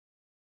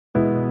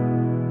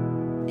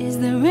Is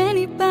there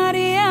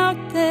anybody out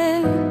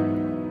there?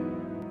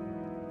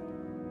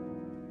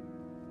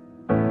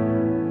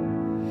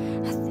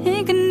 I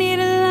think I need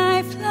a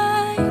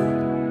lifeline.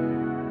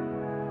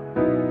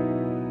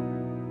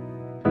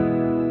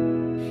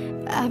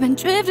 I've been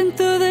drifting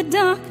through the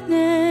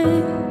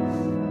darkness,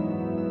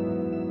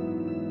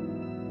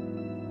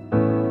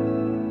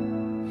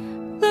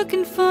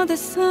 looking for the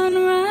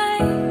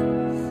sunrise.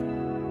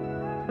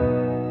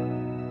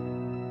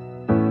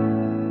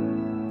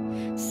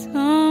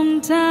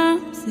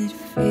 Sometimes it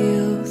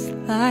feels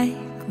like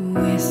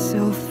we're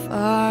so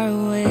far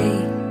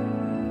away,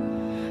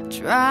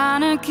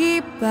 trying to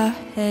keep our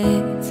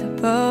heads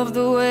above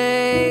the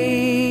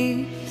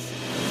waves.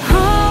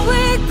 Are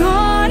we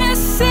gone?